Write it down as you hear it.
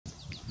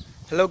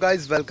Hello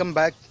guys, welcome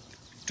back.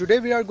 Today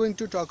we are going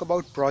to talk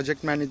about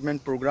project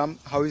management program.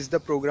 How is the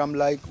program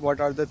like?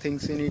 What are the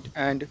things in it?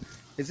 And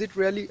is it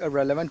really a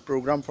relevant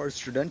program for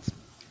students?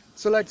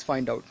 So let's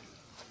find out.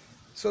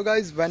 So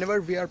guys, whenever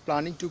we are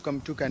planning to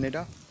come to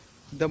Canada,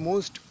 the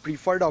most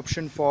preferred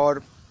option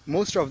for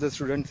most of the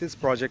students is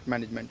project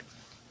management.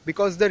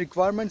 Because the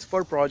requirements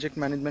for project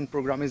management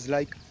program is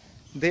like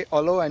they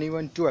allow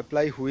anyone to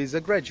apply who is a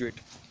graduate.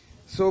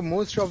 So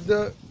most of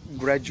the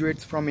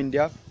graduates from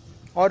India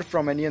or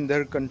from any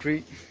other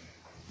country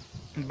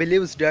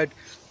believes that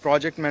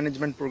project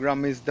management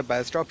program is the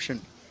best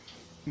option.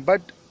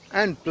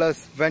 And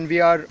plus, when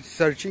we are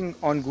searching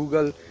on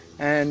Google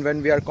and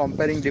when we are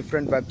comparing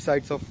different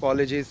websites of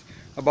colleges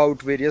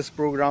about various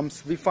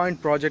programs, we find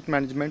project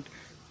management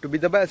to be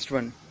the best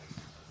one.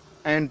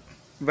 And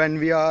when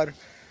we are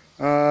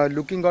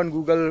looking on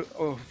Google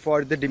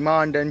for the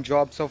demand and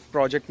jobs of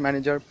project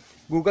manager,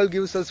 Google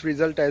gives us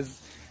result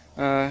as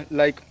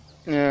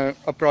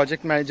a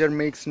project manager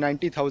makes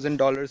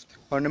 $90,000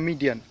 on a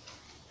median,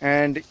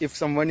 and if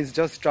someone is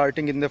just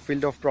starting in the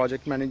field of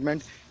project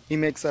management, he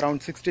makes around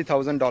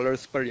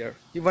 $60,000 per year.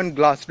 Even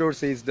Glassdoor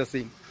says the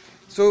same.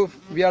 So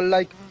we are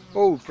like,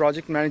 oh,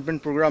 project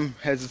management program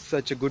has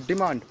such a good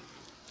demand,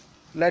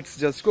 let's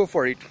just go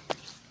for it.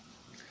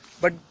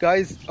 But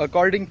guys,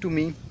 according to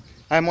me,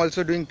 I'm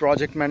also doing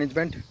project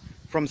management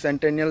from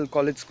Centennial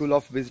College School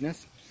of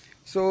Business.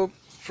 So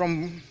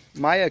from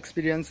my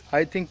experience,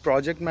 I think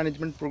project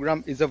management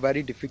program is a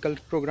very difficult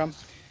program.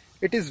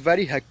 It is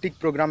very hectic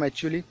program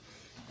actually,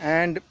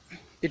 and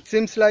it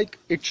seems like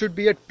it should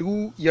be a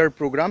 2-year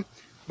program,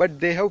 but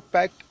they have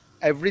packed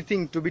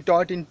everything to be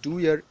taught in 2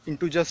 years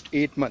into just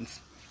 8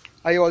 months.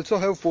 I also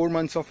have 4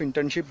 months of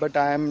internship, but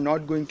I am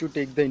not going to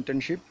take the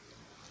internship.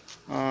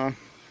 I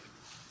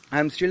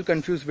am still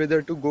confused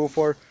whether to go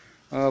for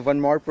one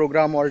more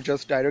program or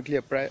just directly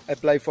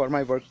apply for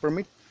my work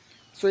permit.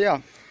 So yeah,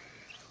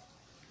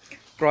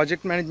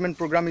 project management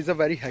program is a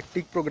very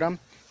hectic program.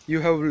 You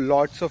have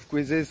lots of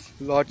quizzes,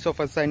 lots of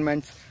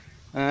assignments,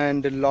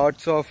 and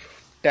lots of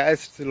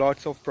tests,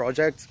 lots of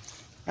projects.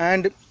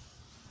 And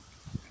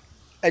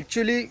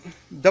actually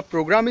the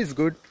program is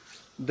good,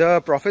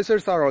 the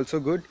professors are also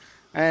good,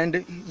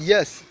 and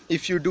yes,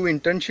 if you do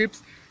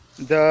internships,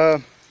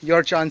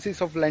 your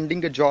chances of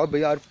landing a job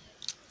are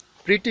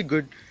pretty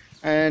good,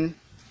 and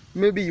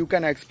maybe you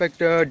can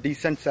expect a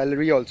decent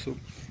salary also.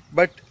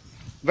 But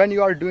when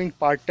you are doing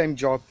part-time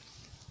job,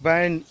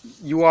 when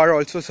you are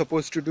also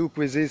supposed to do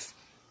quizzes,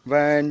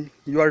 when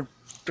you are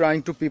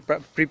trying to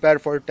prepare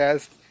for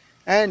tests,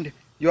 and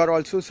you are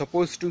also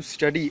supposed to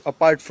study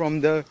apart from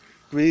the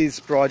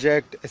quiz,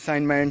 project,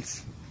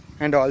 assignments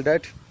and all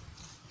that,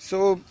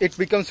 so it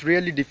becomes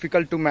really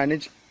difficult to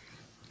manage,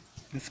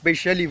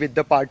 especially with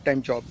the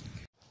part-time job.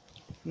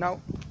 Now,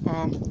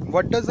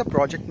 what does a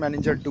project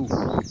manager do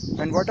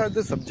and what are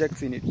the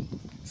subjects in it?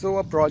 So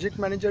a project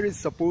manager is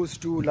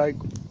supposed to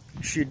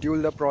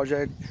schedule the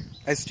project,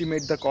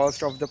 estimate the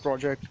cost of the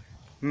project,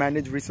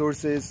 manage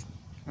resources,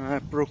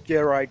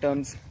 procure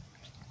items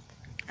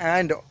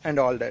and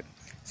all that.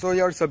 So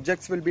your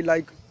subjects will be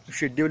like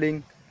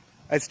scheduling,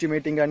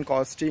 estimating and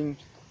costing,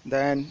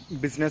 then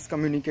business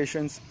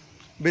communications.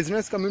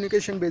 Business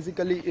communication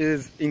basically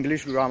is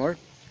English grammar,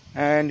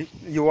 and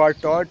you are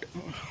taught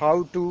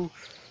how to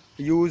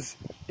use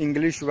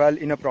English well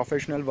in a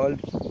professional world,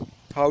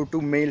 how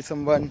to mail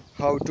someone,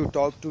 how to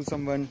talk to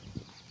someone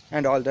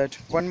and all that.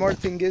 One more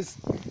thing is,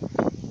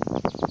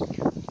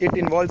 it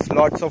involves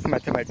lots of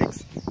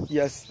mathematics.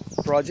 Yes,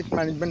 project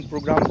management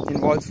program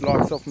involves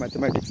lots of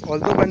mathematics.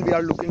 Although when we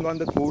are looking on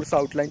the course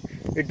outline,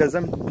 it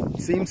doesn't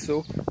seem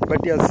so,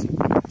 but yes,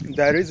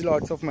 there is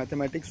lots of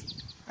mathematics.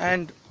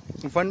 And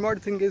one more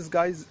thing is,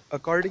 guys,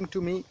 according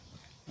to me,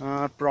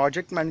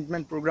 project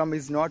management program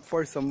is not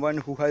for someone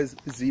who has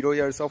 0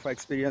 years of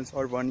experience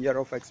or 1 year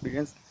of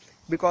experience,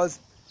 because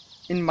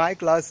in my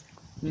class,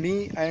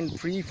 me and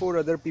 3-4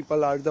 other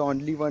people are the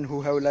only one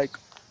who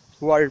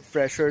are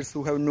freshers,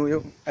 who have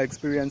no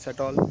experience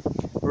at all.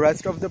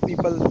 Rest of the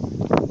people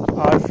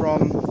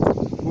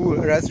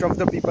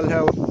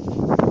have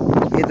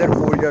either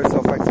 4 years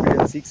of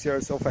experience, 6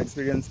 years of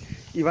experience,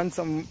 even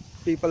some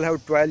people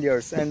have 12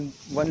 years, and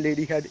one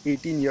lady had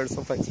 18 years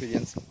of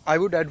experience. I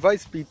would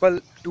advise people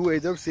to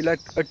either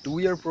select a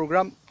 2-year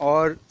program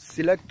or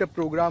select a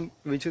program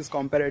which is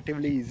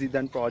comparatively easy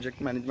than project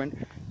management,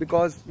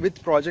 because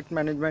with project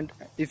management,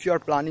 if you are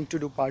planning to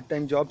do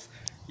part-time jobs,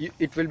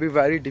 it will be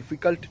very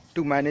difficult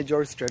to manage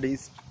your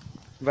studies,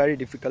 very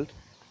difficult.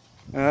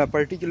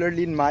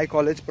 Particularly in my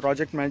college,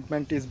 project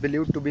management is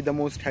believed to be the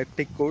most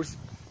hectic course.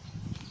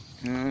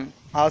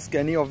 Ask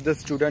any of the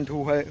student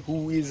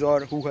who is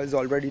or who has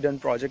already done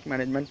project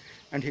management,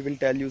 and he will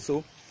tell you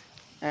so.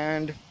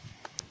 And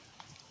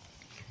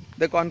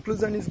the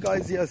conclusion is,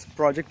 guys, yes,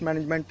 project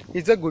management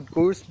is a good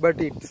course,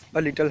 but it's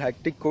a little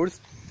hectic course.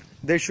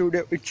 It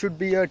should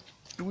be a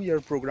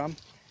 2-year program,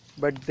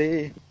 but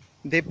they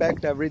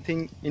packed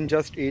everything in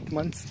just 8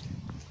 months.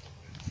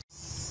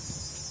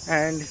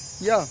 And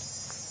yeah,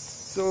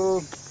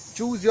 so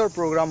choose your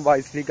program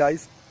wisely,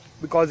 guys,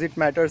 because it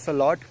matters a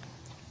lot.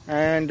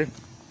 and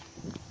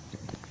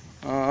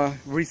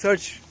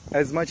research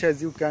as much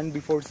as you can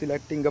before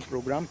selecting a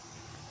program.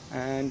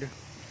 And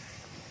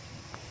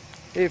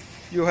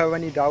if you have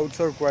any doubts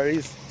or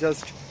queries,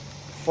 just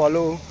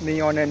follow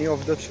me on any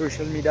of the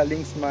social media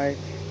links. My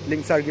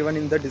links are given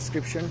in the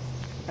description.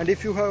 And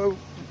if you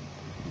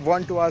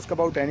want to ask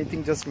about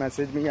anything, just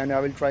message me and I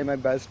will try my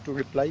best to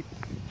reply.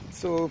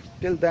 So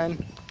till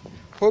then,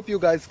 hope you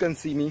guys can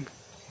see me.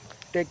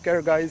 Take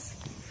care guys,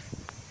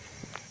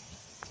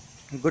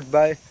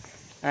 goodbye,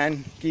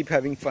 and keep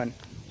having fun.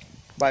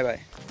 Bye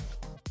bye.